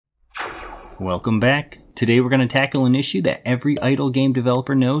Welcome back. Today we're going to tackle an issue that every idle game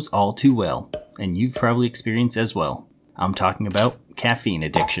developer knows all too well, and you've probably experienced as well. I'm talking about caffeine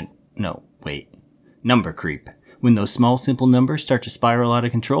addiction. No, wait. Number creep. When those small simple numbers start to spiral out of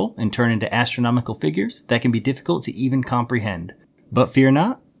control and turn into astronomical figures that can be difficult to even comprehend. But fear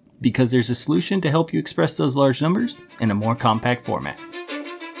not, because there's a solution to help you express those large numbers in a more compact format.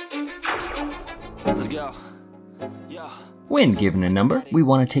 Let's go. When given a number, we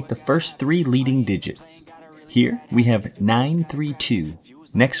want to take the first 3 leading digits. Here, we have 932.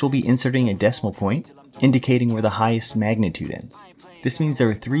 Next, we'll be inserting a decimal point, indicating where the highest magnitude ends. This means there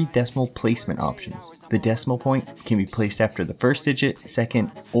are 3 decimal placement options. The decimal point can be placed after the first digit, second,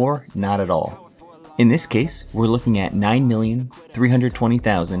 or not at all. In this case, we're looking at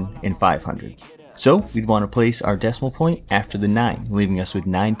 9,320,500. So, we'd want to place our decimal point after the 9, leaving us with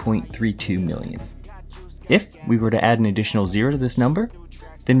 9.32 million. If we were to add an additional 0 to this number,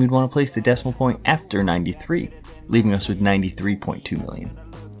 then we'd want to place the decimal point after 93, leaving us with 93.2 million.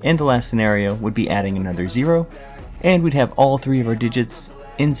 And the last scenario would be adding another 0, and we'd have all 3 of our digits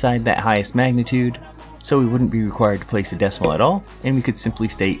inside that highest magnitude, so we wouldn't be required to place a decimal at all, and we could simply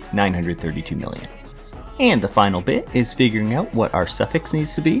state 932 million. And the final bit is figuring out what our suffix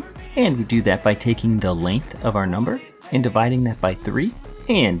needs to be, and we do that by taking the length of our number and dividing that by 3,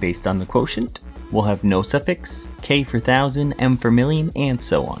 and based on the quotient, we'll have no suffix, K for thousand, M for million, and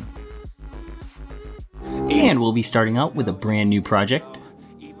so on. And we'll be starting out with a brand new project.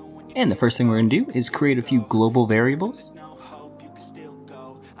 And the first thing we're going to do is create a few global variables.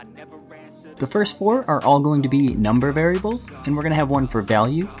 The first 4 are all going to be number variables, and we're going to have one for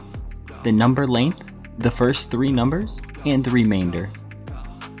value, the number length, the first 3 numbers, and the remainder.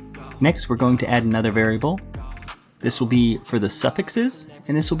 Next, we're going to add another variable. This will be for the suffixes,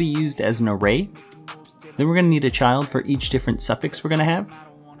 and this will be used as an array. Then we're going to need a child for each different suffix we're going to have,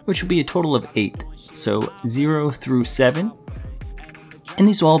 which will be a total of 8. So 0 through 7. And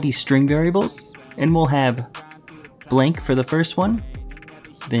these will all be string variables, and we'll have blank for the first one,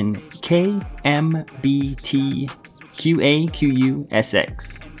 then K, M, B, T, Q, A, Q, U, S,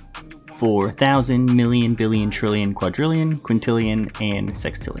 X for thousand, million, billion, trillion, quadrillion, quintillion, and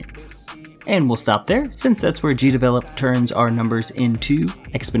sextillion. And we'll stop there, since that's where GDevelop turns our numbers into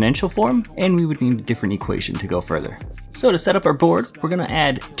exponential form, and we would need a different equation to go further. So to set up our board, we're going to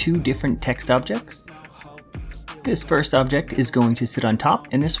add 2 different text objects. This first object is going to sit on top,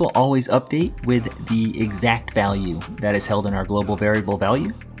 and this will always update with the exact value that is held in our global variable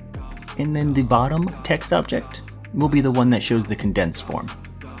value. And then the bottom text object will be the one that shows the condensed form.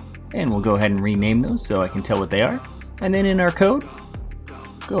 And we'll go ahead and rename those so I can tell what they are. And then in our code,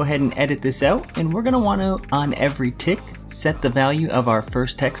 go ahead and edit this out, and we're going to want to, on every tick, set the value of our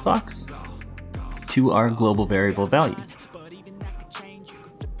first text box to our global variable value.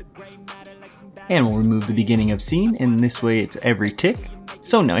 And we'll remove the beginning of scene, and this way it's every tick.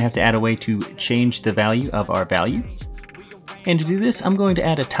 So now I have to add a way to change the value of our value. And to do this, I'm going to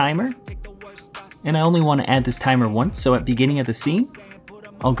add a timer. And I only want to add this timer once, so at beginning of the scene,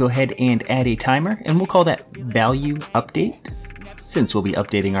 I'll go ahead and add a timer, and we'll call that value update, since we'll be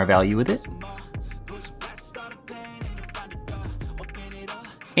updating our value with it.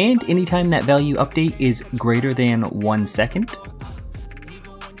 And anytime that value update is greater than 1 second,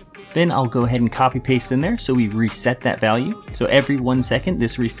 then I'll go ahead and copy paste in there so we reset that value. So every 1 second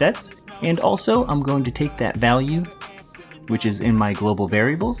this resets. And also I'm going to take that value, which is in my global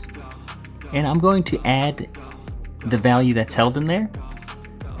variables, and I'm going to add the value that's held in there,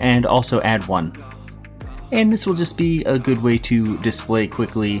 and also add 1. And this will just be a good way to display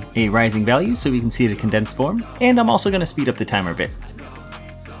quickly a rising value so we can see the condensed form. And I'm also going to speed up the timer a bit.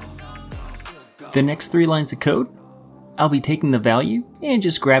 The next 3 lines of code, I'll be taking the value and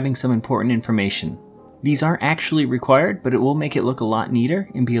just grabbing some important information. These aren't actually required, but it will make it look a lot neater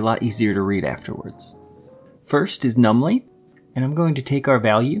and be a lot easier to read afterwards. First is num length, and I'm going to take our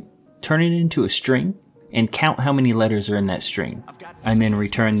value, turn it into a string, and count how many letters are in that string, and then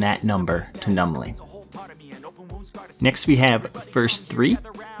return that number to num length. Next we have first 3,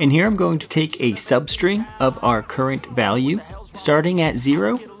 and here I'm going to take a substring of our current value, starting at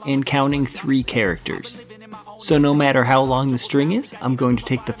 0 and counting 3 characters. So no matter how long the string is, I'm going to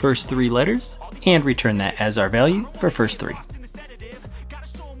take the first 3 letters and return that as our value for first 3.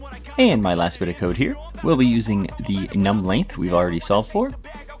 And my last bit of code here, we'll be using the num length we've already solved for,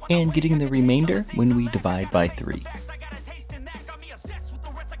 and getting the remainder when we divide by 3.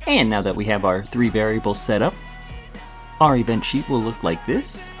 And now that we have our 3 variables set up, our event sheet will look like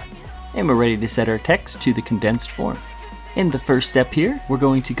this, and we're ready to set our text to the condensed form. In the first step here, we're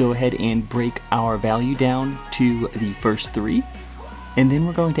going to go ahead and break our value down to the first 3, and then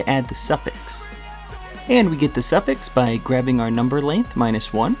we're going to add the suffix. And we get the suffix by grabbing our number length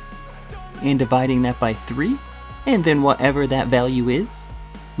minus 1 and dividing that by 3, and then whatever that value is,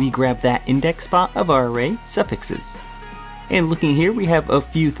 we grab that index spot of our array suffixes. And looking here, we have a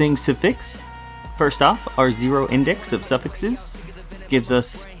few things to fix. First off, our 0 index of suffixes gives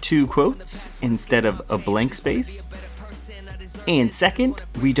us 2 quotes instead of a blank space. And second,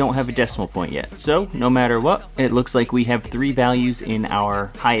 we don't have a decimal point yet, so no matter what, it looks like we have 3 values in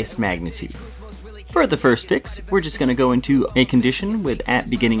our highest magnitude. For the first fix, we're just going to go into a condition with at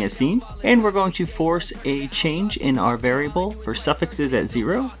beginning as seen, and we're going to force a change in our variable for suffixes at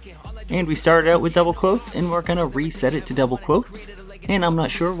 0. And we started out with double quotes, and we're going to reset it to double quotes. And I'm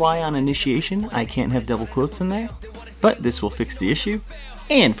not sure why on initiation I can't have double quotes in there, but this will fix the issue.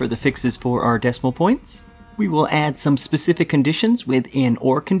 And for the fixes for our decimal points, we will add some specific conditions with an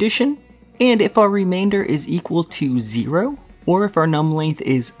OR condition. And if our remainder is equal to 0, or if our num length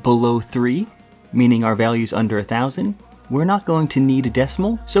is below 3, meaning our value is under 1,000, we're not going to need a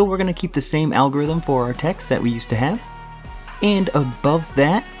decimal, so we're going to keep the same algorithm for our text that we used to have. And above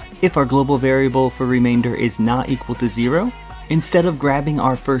that, if our global variable for remainder is not equal to 0, instead of grabbing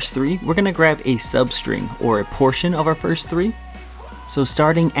our first 3, we're going to grab a substring or a portion of our first 3. So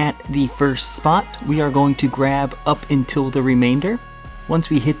starting at the first spot, we are going to grab up until the remainder. Once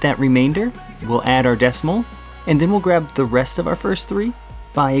we hit that remainder, we'll add our decimal, and then we'll grab the rest of our first 3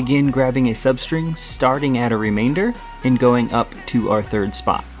 by again grabbing a substring starting at a remainder and going up to our third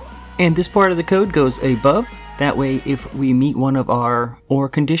spot. And this part of the code goes above, that way if we meet one of our OR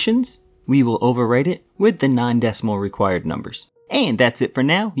conditions, we will overwrite it with the non-decimal required numbers. And that's it for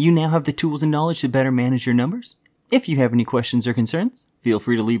now. You now have the tools and knowledge to better manage your numbers. If you have any questions or concerns, feel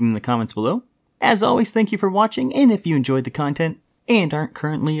free to leave them in the comments below. As always, thank you for watching, and if you enjoyed the content and aren't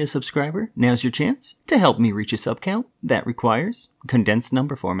currently a subscriber, now's your chance to help me reach a sub count that requires condensed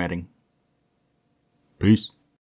number formatting. Peace.